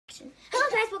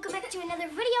welcome back to another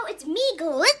video. It's me,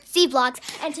 Glitzy Vlogs,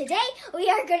 and today we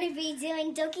are going to be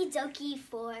doing Doki Doki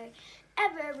forever.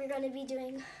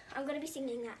 I'm going to be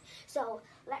singing that. So,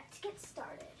 let's get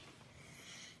started.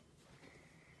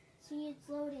 See, it's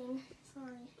loading.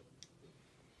 Sorry.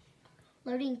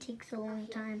 Loading takes a long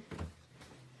time.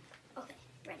 Okay,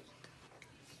 ready.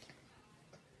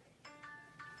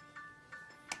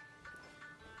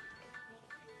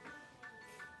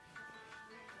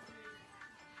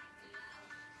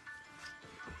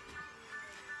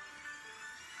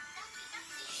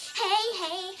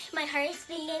 Hey, my heart's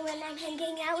beating when I'm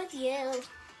hanging out with you.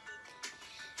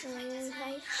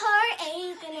 My heart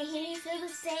ain't gonna hear you feel the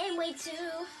same way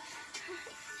too.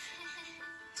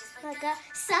 Like a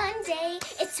Sunday,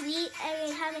 it's sweet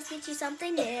every time I speak to you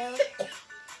something new.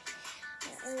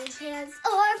 Hands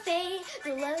or fate,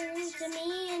 the lovers to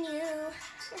me and you.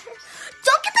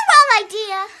 Don't get the wrong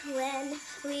idea. When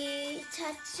we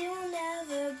touch, you'll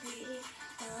never be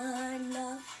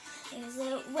enough. Is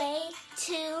it way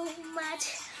too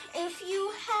much if you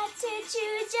had to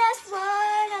choose just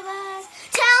one of us?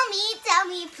 Tell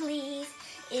me, please.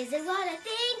 Is it what I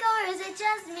think or is it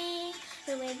just me?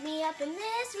 Who wake me up in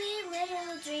this sweet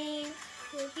little dream?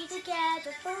 We'll be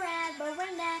together forever.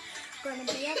 We're not gonna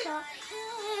be apart.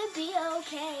 It'd be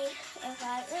okay if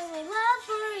I really love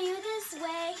for you this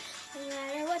way. No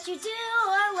matter what you do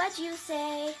or what you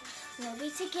say, we'll be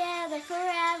together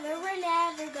forever. We're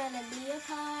never gonna be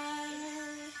apart.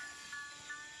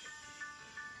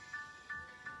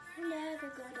 We're never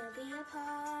gonna be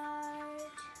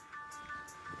apart.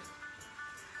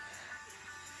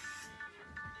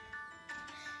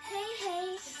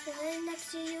 Hey, sitting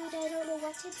next to you, I don't know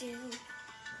what to do.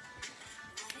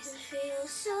 It feels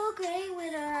so great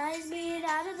when our eyes meet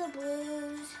out of the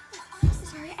blues.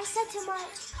 Sorry, I said too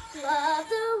much. Love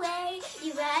the way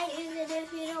you write, even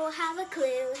if you don't have a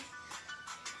clue.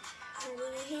 I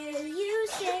want to hear you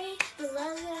say the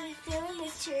love that I'm feeling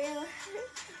is true.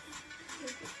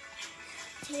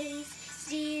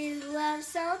 Tasty love,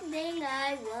 something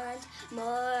I want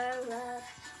more of.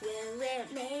 Will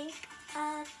it make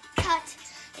a cut?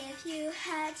 If you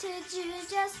had to choose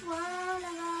just one of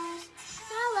us,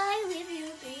 how I leave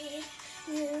you be?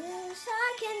 So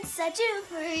I can set you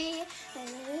free. And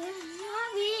our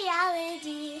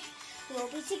reality. We'll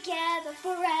be together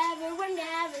forever. We're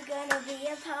never gonna be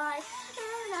apart.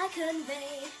 And I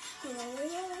convey,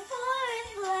 lonely and far it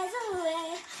flies away.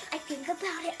 I think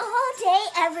about it all day,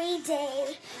 every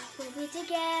day. We'll be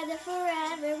together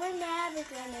forever. We're never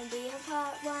gonna be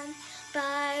apart. One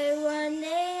by one,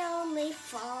 they only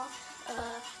fall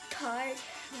apart.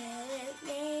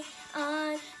 They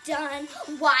undone.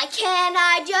 Why can't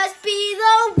I just be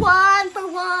the one for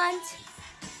once?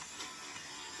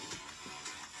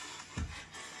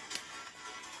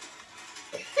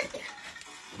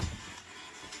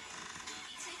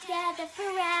 Together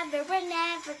forever, we're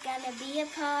never gonna be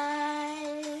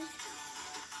apart.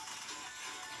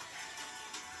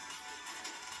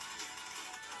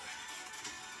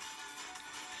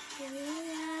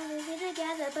 We'll be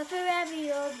together, but forever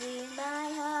you'll be in my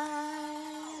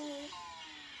heart.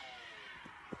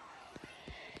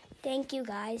 Thank you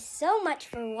guys so much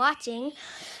for watching.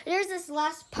 There's this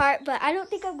last part, but I don't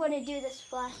think I'm going to do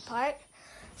this last part.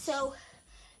 So,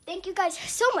 thank you guys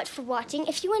so much for watching.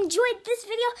 If you enjoyed this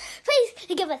video,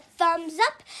 please give a thumbs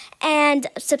up and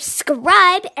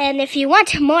subscribe. And if you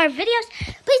want more videos,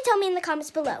 please tell me in the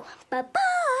comments below.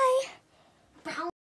 Bye-bye.